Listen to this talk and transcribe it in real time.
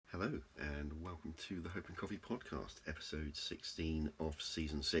welcome to the Hope and Coffee podcast, episode 16 of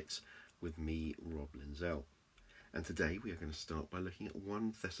season 6, with me, Rob Linzell. And today we are going to start by looking at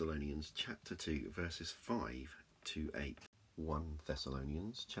 1 Thessalonians chapter 2 verses 5 to 8. 1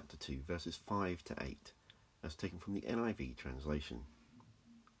 Thessalonians chapter 2 verses 5 to 8, as taken from the NIV translation.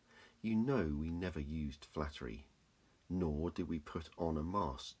 You know we never used flattery, nor did we put on a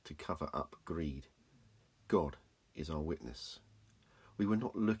mask to cover up greed. God is our witness. We were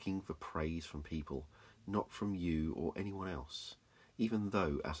not looking for praise from people, not from you or anyone else, even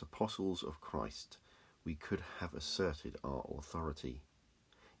though as apostles of Christ we could have asserted our authority.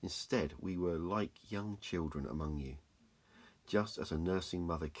 Instead, we were like young children among you. Just as a nursing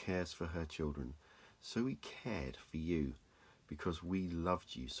mother cares for her children, so we cared for you, because we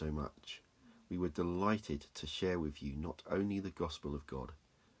loved you so much. We were delighted to share with you not only the gospel of God,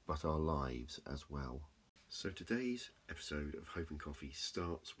 but our lives as well. So today's episode of Hope and Coffee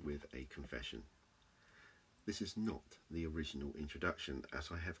starts with a confession. This is not the original introduction, as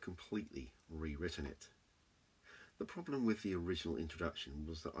I have completely rewritten it. The problem with the original introduction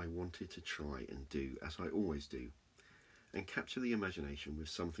was that I wanted to try and do as I always do, and capture the imagination with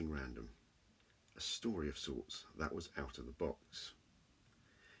something random, a story of sorts that was out of the box.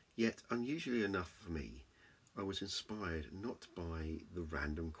 Yet, unusually enough for me, I was inspired not by the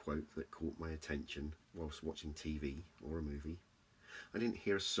random quote that caught my attention whilst watching TV or a movie. I didn't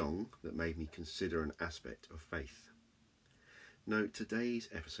hear a song that made me consider an aspect of faith. No, today's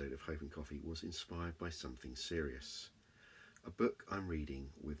episode of Hope and Coffee was inspired by something serious. A book I'm reading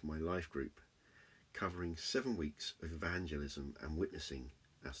with my life group, covering 7 weeks of evangelism and witnessing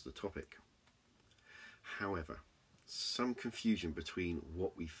as the topic. However, some confusion between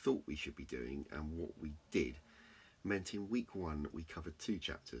what we thought we should be doing and what we did meant in week 1 we covered 2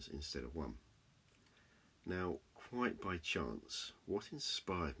 chapters instead of 1. Now, quite by chance, what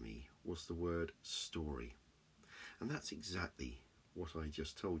inspired me was the word story. And that's exactly what I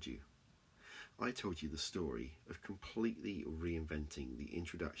just told you. I told you the story of completely reinventing the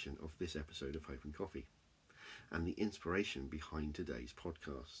introduction of this episode of Hope and Coffee, and the inspiration behind today's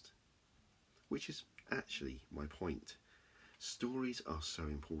podcast. Which is actually my point. Stories are so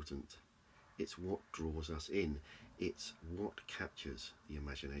important. It's what draws us in. It's what captures the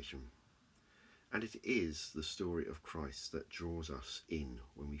imagination. And it is the story of Christ that draws us in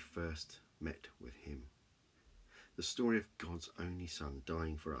when we first met with him. The story of God's only Son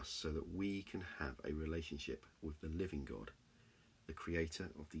dying for us so that we can have a relationship with the living God, the creator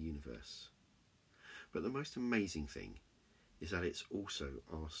of the universe. But the most amazing thing is that it's also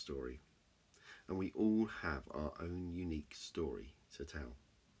our story. And we all have our own unique story to tell.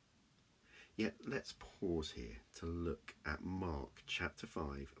 Yet let's pause here to look at Mark chapter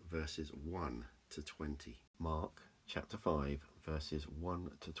 5 verses 1 to 20. Mark chapter 5 verses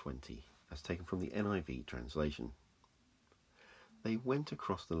 1 to 20, as taken from the NIV translation. They went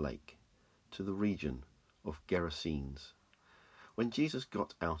across the lake to the region of Gerasenes. When Jesus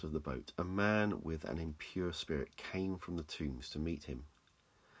got out of the boat, a man with an impure spirit came from the tombs to meet him.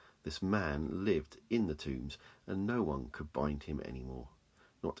 This man lived in the tombs, and no one could bind him anymore,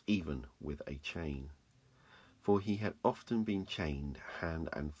 not even with a chain. For he had often been chained hand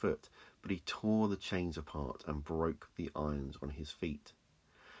and foot, but he tore the chains apart and broke the irons on his feet.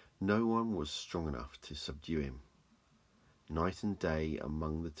 No one was strong enough to subdue him. Night and day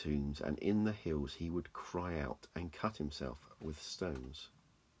among the tombs and in the hills he would cry out and cut himself with stones.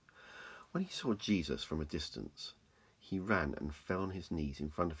 When he saw Jesus from a distance, he ran and fell on his knees in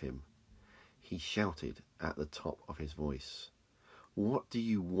front of him. He shouted at the top of his voice, "What do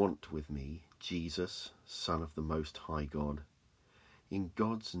you want with me, Jesus, Son of the Most High God? In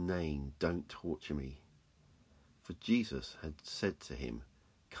God's name, don't torture me." For Jesus had said to him,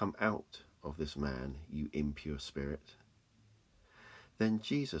 "Come out of this man, you impure spirit." Then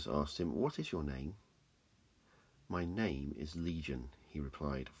Jesus asked him, "What is your name?" "My name is Legion," he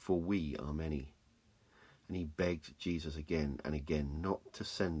replied, "for we are many." And he begged Jesus again and again not to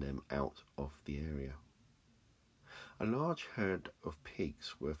send them out of the area. A large herd of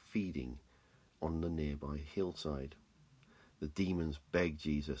pigs were feeding on the nearby hillside. The demons begged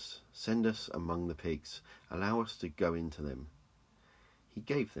Jesus, "Send us among the pigs, allow us to go into them." He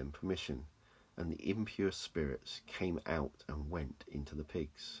gave them permission, and the impure spirits came out and went into the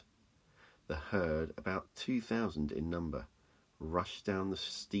pigs. The herd, about 2,000 in number, rushed down the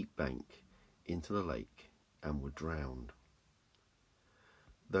steep bank into the lake and were drowned.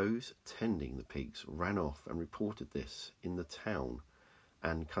 Those tending the pigs ran off and reported this in the town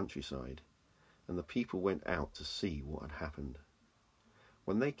and countryside, and the people went out to see what had happened.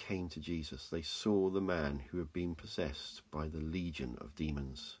 When they came to Jesus, they saw the man who had been possessed by the legion of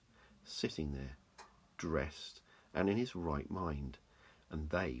demons sitting there, dressed, and in his right mind, and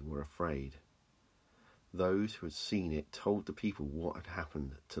they were afraid. Those who had seen it told the people what had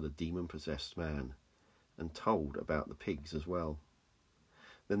happened to the demon-possessed man, and told about the pigs as well.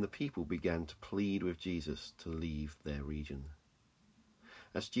 Then the people began to plead with Jesus to leave their region.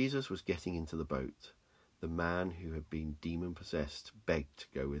 As Jesus was getting into the boat, the man who had been demon-possessed begged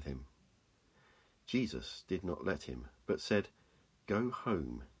to go with him. Jesus did not let him, but said, "Go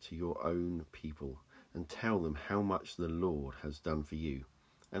home to your own people and tell them how much the Lord has done for you,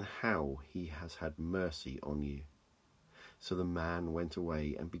 and how he has had mercy on you." So the man went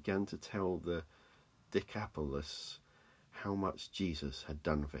away and began to tell the Decapolis how much Jesus had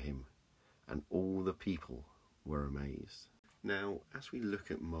done for him, and all the people were amazed. Now, as we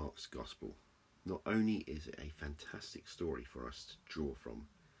look at Mark's Gospel, not only is it a fantastic story for us to draw from,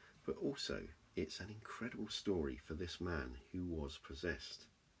 but also it's an incredible story for this man who was possessed.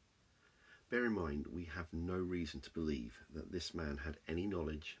 Bear in mind, we have no reason to believe that this man had any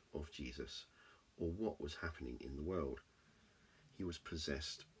knowledge of Jesus or what was happening in the world. He was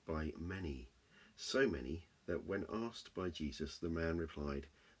possessed by many, so many that when asked by Jesus, the man replied,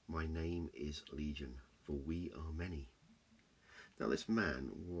 "My name is Legion, for we are many." Now this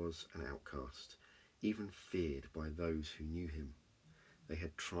man was an outcast, even feared by those who knew him. They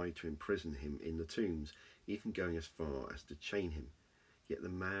had tried to imprison him in the tombs, even going as far as to chain him, yet the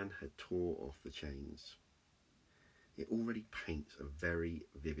man had tore off the chains. It already paints a very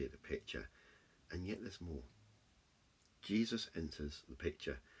vivid picture, and yet there's more. Jesus enters the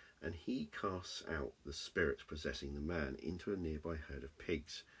picture, and he casts out the spirit possessing the man into a nearby herd of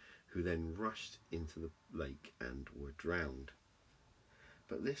pigs, who then rushed into the lake and were drowned.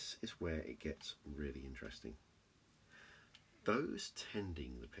 But this is where it gets really interesting. Those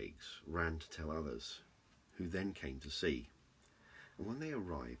tending the pigs ran to tell others, who then came to see. And when they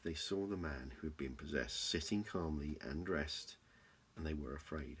arrived, they saw the man who had been possessed sitting calmly and dressed, and they were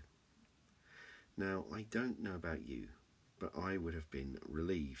afraid. Now, I don't know about you, but I would have been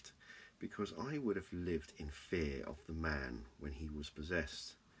relieved, because I would have lived in fear of the man when he was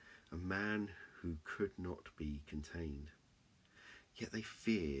possessed, a man who could not be contained. Yet they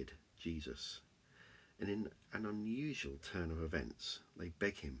feared Jesus, and in an unusual turn of events, they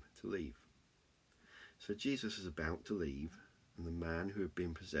beg him to leave. So Jesus is about to leave, and the man who had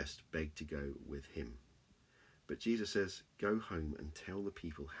been possessed begged to go with him. But Jesus says, "Go home and tell the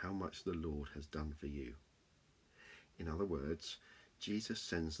people how much the Lord has done for you." In other words, Jesus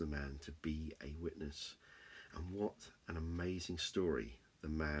sends the man to be a witness, and what an amazing story the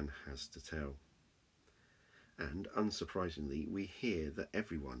man has to tell. And unsurprisingly, we hear that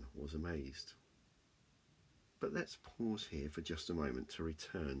everyone was amazed. But let's pause here for just a moment to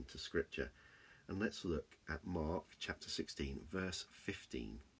return to Scripture, and let's look at Mark chapter 16, verse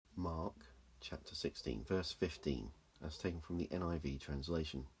 15. Mark chapter 16, verse 15, as taken from the NIV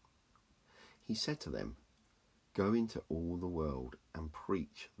translation. He said to them, "Go into all the world and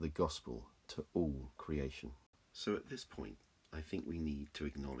preach the gospel to all creation." So at this point, I think we need to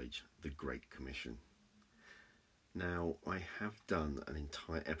acknowledge the Great Commission. Now, I have done an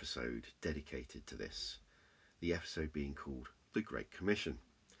entire episode dedicated to this, the episode being called The Great Commission.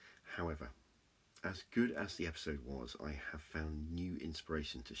 However, as good as the episode was, I have found new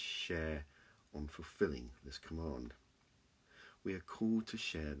inspiration to share on fulfilling this command. We are called to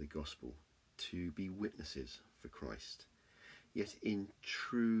share the gospel, to be witnesses for Christ. Yet in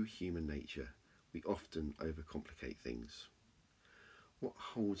true human nature, we often overcomplicate things. What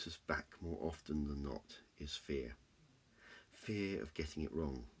holds us back more often than not is fear. Fear of getting it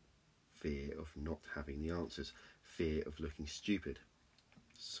wrong. Fear of not having the answers, fear of looking stupid.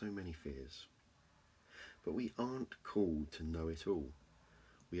 So many fears. But we aren't called to know it all.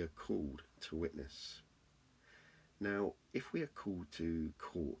 We are called to witness. Now, if we are called to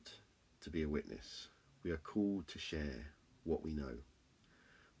court to be a witness, we are called to share what we know,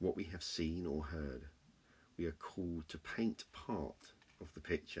 what we have seen or heard. We are called to paint part of the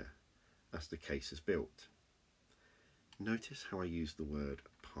picture as the case is built. Notice how I use the word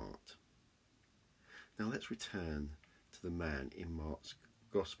part. Now let's return to the man in Mark's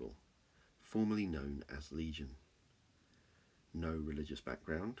Gospel, formerly known as Legion. No religious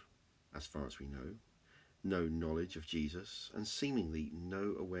background, as far as we know, no knowledge of Jesus, and seemingly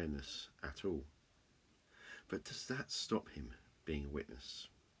no awareness at all. But does that stop him being a witness?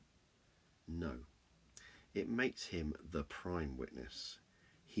 No. It makes him the prime witness.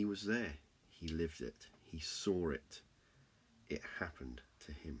 He was there, he lived it, he saw it. It happened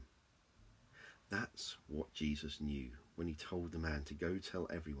to him. That's what Jesus knew when he told the man to go tell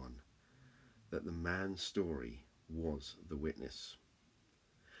everyone, that the man's story was the witness.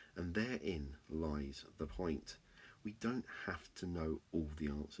 And therein lies the point. We don't have to know all the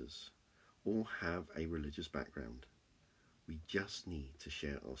answers or have a religious background. We just need to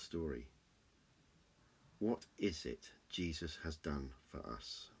share our story. What is it Jesus has done for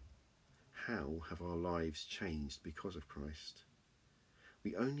us? How have our lives changed because of Christ?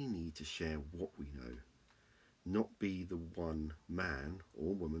 We only need to share what we know, not be the one man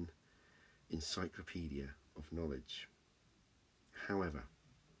or woman encyclopedia of knowledge. However,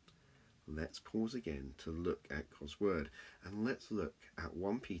 let's pause again to look at God's word, and let's look at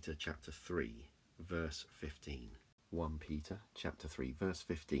 1 Peter chapter 3 verse 15. 1 Peter chapter 3 verse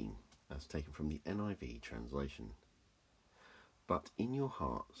 15, as taken from the NIV translation. But in your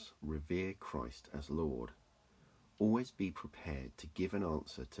hearts revere Christ as Lord. Always be prepared to give an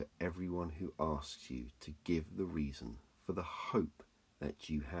answer to everyone who asks you to give the reason for the hope that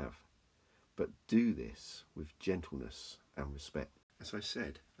you have. But do this with gentleness and respect. As I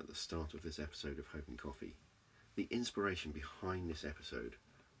said at the start of this episode of Hope and Coffee, the inspiration behind this episode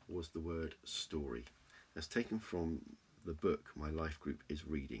was the word story, as taken from the book my life group is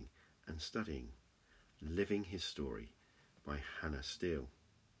reading and studying, Living His Story by Hannah Steele.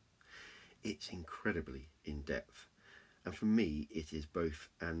 It's incredibly in-depth, and for me it is both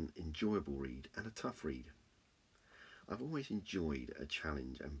an enjoyable read and a tough read. I've always enjoyed a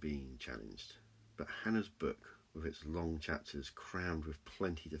challenge and being challenged, but Hannah's book, with its long chapters crammed with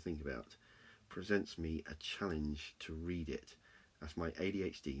plenty to think about, presents me a challenge to read it, as my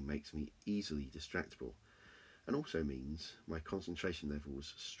ADHD makes me easily distractible, and also means my concentration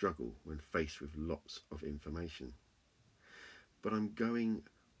levels struggle when faced with lots of information. But I'm going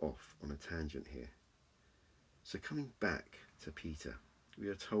off on a tangent here. So coming back to Peter, we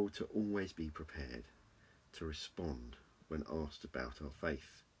are told to always be prepared to respond when asked about our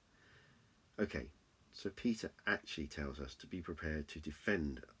faith. Okay, so Peter actually tells us to be prepared to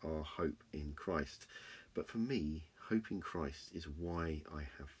defend our hope in Christ. But for me, hope in Christ is why I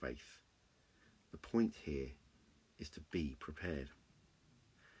have faith. The point here is to be prepared.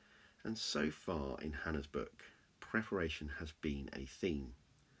 And so far in Hannah's book, preparation has been a theme.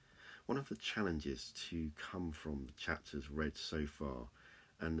 One of the challenges to come from the chapters read so far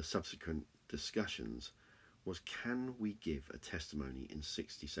and the subsequent discussions was, can we give a testimony in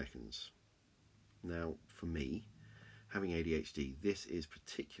 60 seconds? Now, for me, having ADHD, this is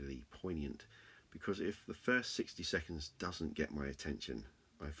particularly poignant because if the first 60 seconds doesn't get my attention,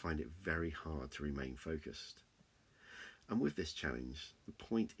 I find it very hard to remain focused. And with this challenge, the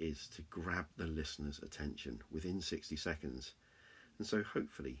point is to grab the listener's attention within 60 seconds, and so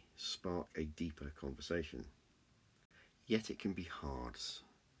hopefully spark a deeper conversation. Yet it can be hard,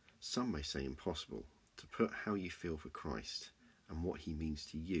 some may say impossible, to put how you feel for Christ and what he means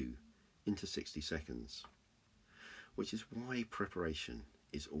to you into 60 seconds, which is why preparation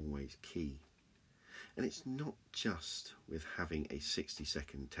is always key. And it's not just with having a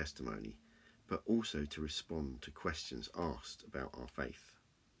 60-second testimony, but also to respond to questions asked about our faith.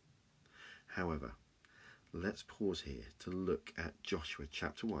 However, let's pause here to look at Joshua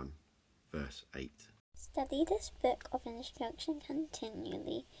chapter 1, verse 8. Study this book of instruction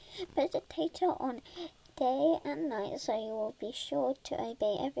continually, meditate on day and night, so you will be sure to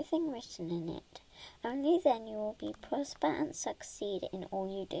obey everything written in it. Only then you will be prosper and succeed in all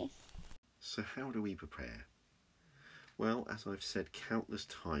you do. So how do we prepare? Well, as I've said countless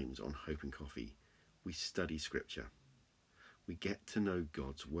times on Hope and Coffee, we study Scripture. We get to know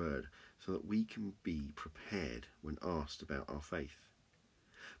God's Word so that we can be prepared when asked about our faith.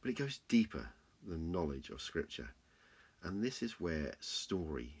 But it goes deeper than knowledge of Scripture, and this is where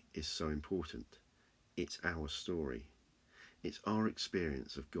story is so important. It's our story. It's our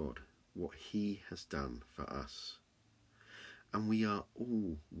experience of God, what he has done for us. And we are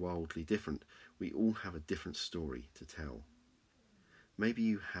all wildly different. We all have a different story to tell. Maybe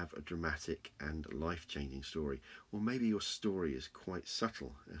you have a dramatic and life-changing story, or maybe your story is quite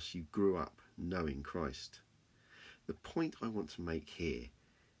subtle as you grew up knowing Christ. The point I want to make here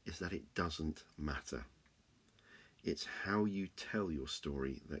is that it doesn't matter. It's how you tell your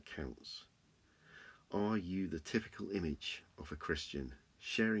story that counts. Are you the typical image of a Christian,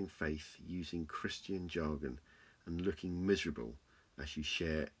 sharing faith using Christian jargon and looking miserable as you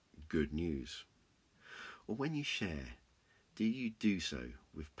share good news? Or when you share, do you do so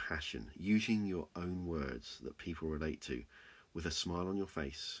with passion, using your own words that people relate to, with a smile on your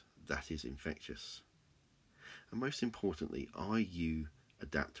face that is infectious? And most importantly, are you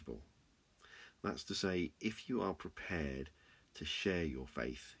adaptable? That's to say, if you are prepared to share your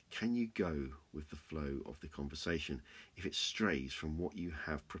faith, can you go with the flow of the conversation if it strays from what you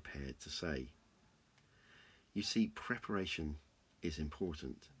have prepared to say? You see, preparation is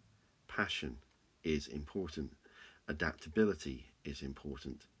important, passion is important. Adaptability is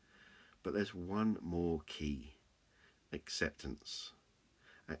important. But there's one more key: acceptance.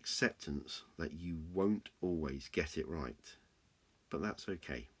 Acceptance that you won't always get it right. But that's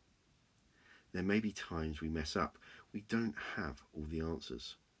okay. There may be times we mess up. We don't have all the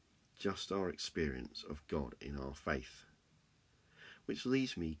answers, just our experience of God in our faith. Which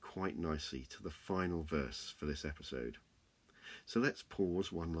leads me quite nicely to the final verse for this episode. So let's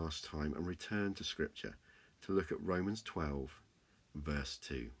pause one last time and return to Scripture to look at Romans 12, verse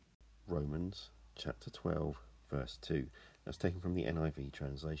 2. Romans chapter 12, verse 2. That's taken from the NIV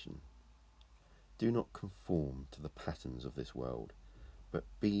translation. Do not conform to the patterns of this world, but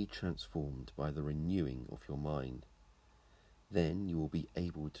be transformed by the renewing of your mind. Then you will be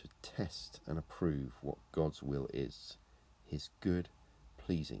able to test and approve what God's will is, his good,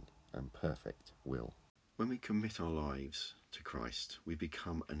 pleasing and perfect will. When we commit our lives to Christ, we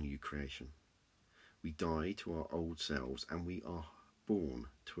become a new creation. We die to our old selves and we are born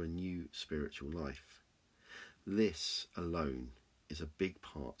to a new spiritual life. This alone is a big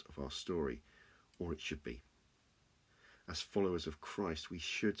part of our story, or it should be. As followers of Christ, we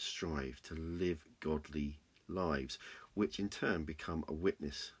should strive to live godly lives, which in turn become a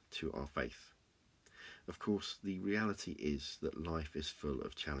witness to our faith. Of course, the reality is that life is full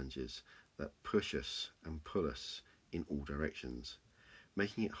of challenges that push us and pull us in all directions,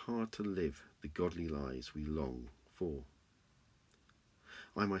 making it hard to live the godly lives we long for.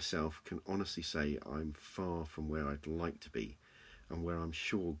 I myself can honestly say I'm far from where I'd like to be and where I'm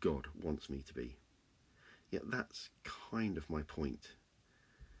sure God wants me to be. Yet that's kind of my point.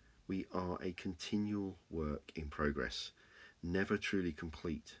 We are a continual work in progress, never truly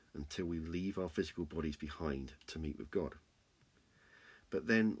complete until we leave our physical bodies behind to meet with God. But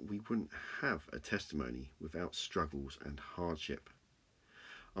then we wouldn't have a testimony without struggles and hardship.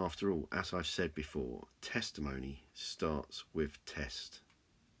 After all, as I've said before, testimony starts with test.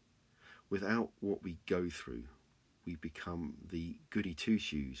 Without what we go through, we become the goody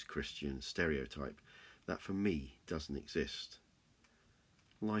two-shoes Christian stereotype that for me doesn't exist.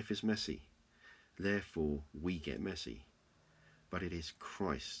 Life is messy, therefore we get messy, but it is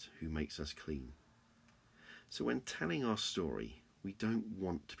Christ who makes us clean. So when telling our story, we don't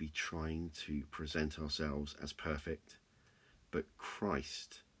want to be trying to present ourselves as perfect, but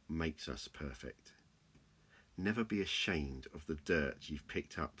Christ makes us perfect. Never be ashamed of the dirt you've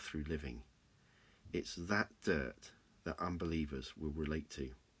picked up through living. It's that dirt that unbelievers will relate to.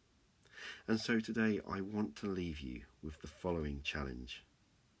 And so today I want to leave you with the following challenge.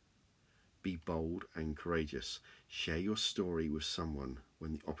 Be bold and courageous. Share your story with someone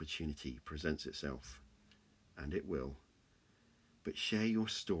when the opportunity presents itself, and it will. But share your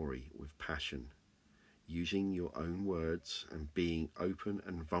story with passion, using your own words and being open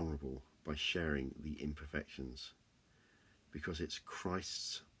and vulnerable by sharing the imperfections, because it's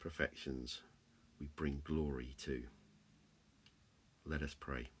Christ's perfections we bring glory to. Let us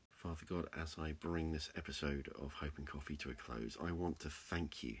pray. Father God, as I bring this episode of Hope and Coffee to a close, I want to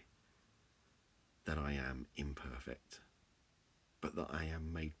thank you that I am imperfect, but that I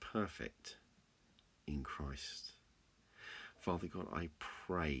am made perfect in Christ. Father God, I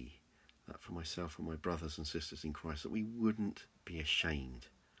pray that for myself and my brothers and sisters in Christ, that we wouldn't be ashamed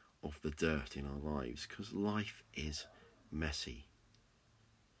of the dirt in our lives, because life is messy.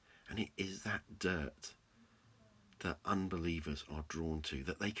 And it is that dirt that unbelievers are drawn to,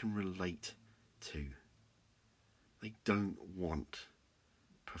 that they can relate to. They don't want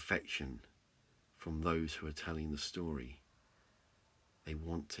perfection from those who are telling the story. They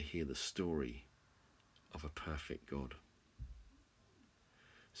want to hear the story of a perfect God.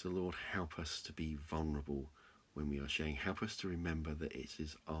 So Lord, help us to be vulnerable when we are sharing. Help us to remember that it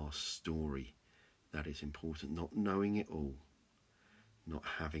is our story that is important, not knowing it all, not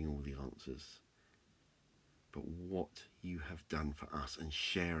having all the answers, but what you have done for us and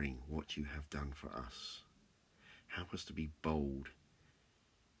sharing what you have done for us. Help us to be bold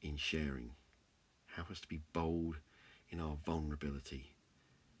in sharing. Help us to be bold in our vulnerability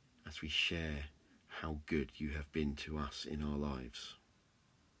as we share how good you have been to us in our lives.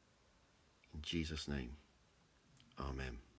 In Jesus' name, Amen.